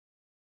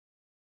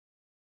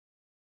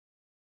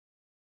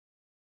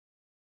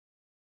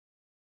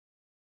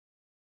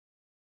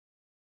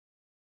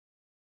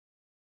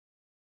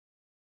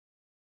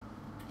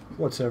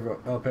What's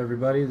up,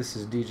 everybody? This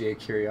is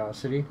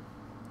DJCuriosity.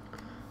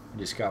 I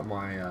just got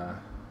my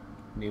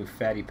new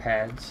fatty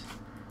pads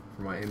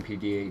for my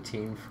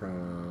MPD18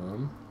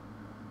 from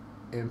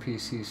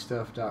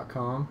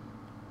NPCstuff.com.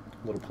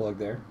 Little plug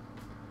there.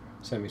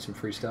 Send me some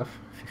free stuff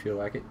if you feel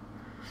like it.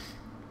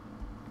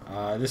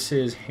 This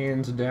is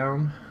hands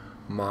down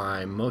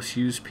my most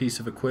used piece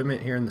of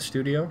equipment here in the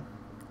studio.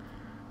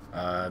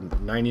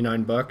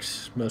 99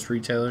 bucks, most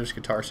retailers,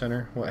 Guitar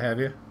Center, what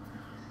have you.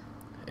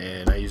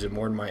 And I use it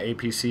more than my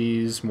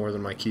APCs, more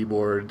than my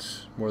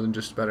keyboards, more than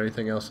just about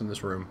anything else in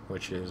this room,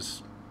 which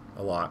is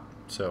a lot.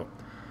 So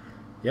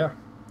yeah,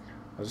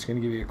 I was just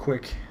going to give you a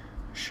quick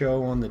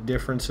show on the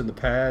difference in the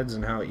pads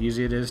and how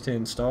easy it is to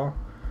install.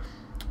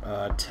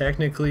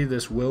 Technically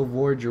this will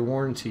void your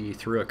warranty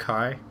through a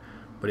Kai,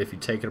 but if you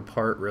take it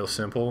apart real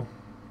simple,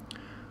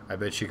 I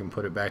bet you can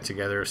put it back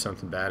together if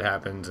something bad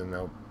happens, and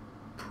they'll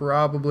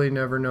probably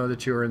never know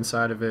that you were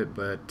inside of it.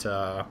 But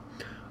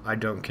I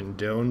don't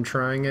condone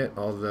trying it,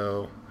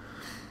 although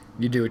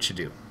you do what you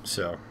do.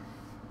 So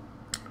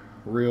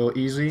real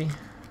easy.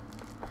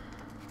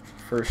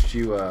 First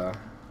you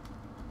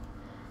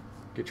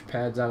get your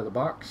pads out of the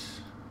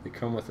box. They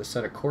come with a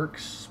set of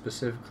corks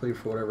specifically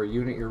for whatever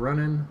unit you're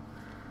running.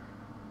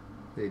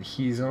 They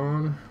adhere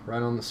on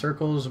right on the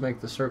circles, make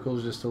the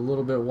circles just a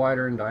little bit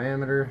wider in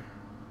diameter,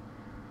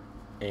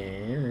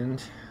 and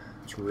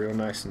it's real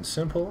nice and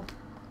simple.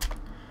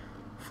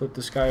 Flip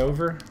this guy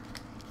over.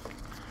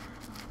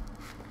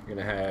 You're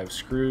gonna have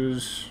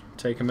screws,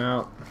 take them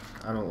out.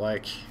 I don't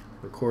like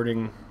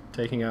recording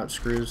taking out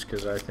screws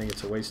because I think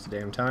it's a waste of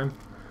damn time.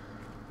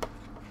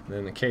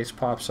 Then the case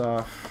pops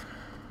off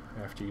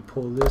after you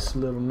pull this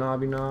little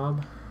knobby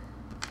knob.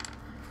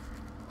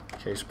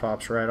 Case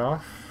pops right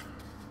off.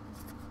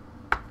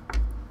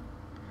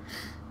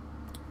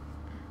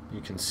 You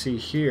can see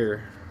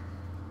here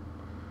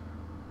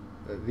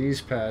that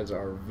these pads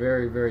are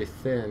very, very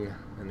thin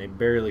and they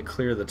barely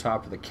clear the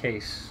top of the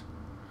case.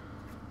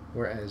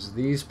 Whereas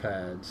these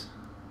pads,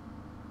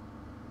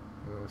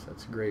 I don't know if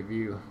that's a great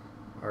view,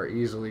 are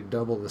easily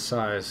double the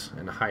size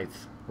and height,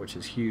 which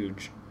is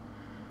huge.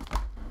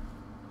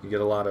 You get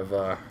a lot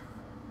of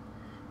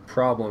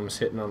problems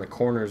hitting on the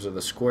corners of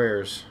the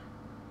squares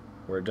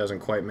where it doesn't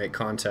quite make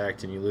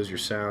contact and you lose your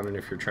sound, and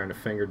if you're trying to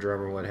finger drum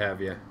or what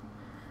have you,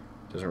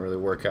 it doesn't really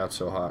work out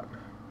so hot.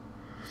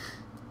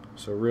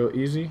 So real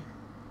easy.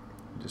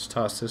 Just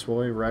toss this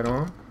boy right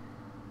on.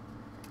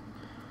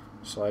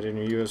 Slide in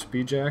your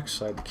USB jack,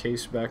 slide the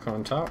case back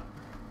on top.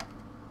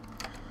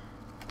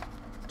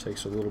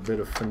 Takes a little bit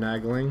of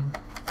finagling.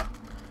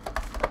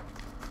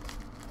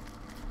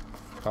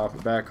 Pop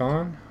it back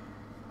on.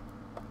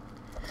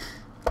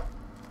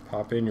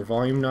 Pop in your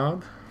volume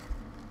knob,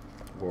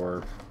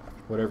 or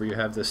whatever you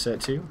have this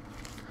set to.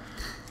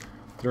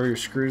 Throw your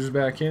screws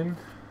back in,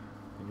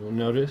 and you'll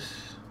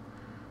notice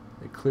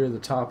they clear the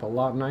top a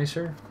lot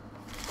nicer.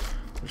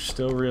 They're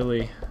still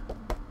really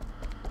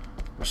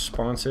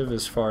responsive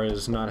as far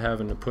as not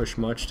having to push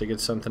much to get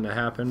something to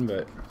happen,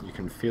 but you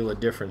can feel a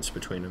difference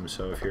between them.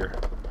 So if you're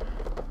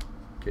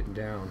getting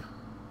down,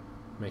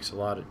 it makes a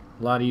lot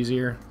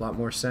easier, a lot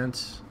more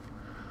sense.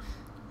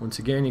 Once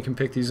again, you can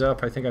pick these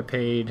up. I think I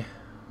paid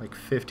like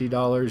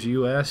 $50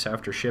 US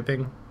after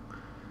shipping.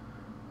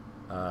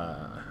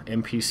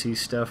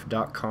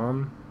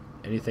 NPCstuff.com.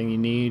 Anything you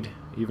need,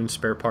 even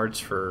spare parts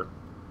for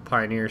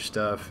Pioneer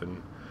stuff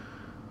and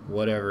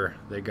whatever,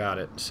 they got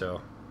it.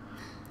 So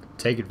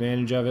take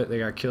advantage of it. They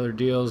got killer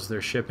deals.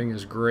 Their shipping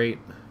is great.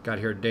 Got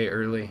here a day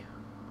early,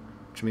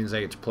 which means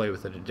I get to play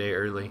with it a day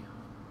early,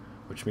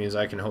 which means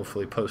I can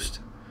hopefully post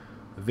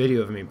a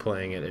video of me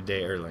playing it a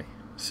day early.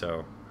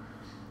 So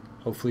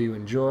hopefully you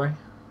enjoy.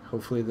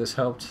 Hopefully this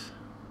helped.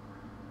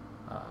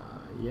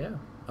 Yeah,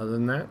 other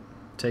than that,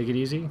 take it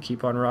easy,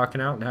 keep on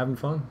rocking out and having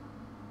fun.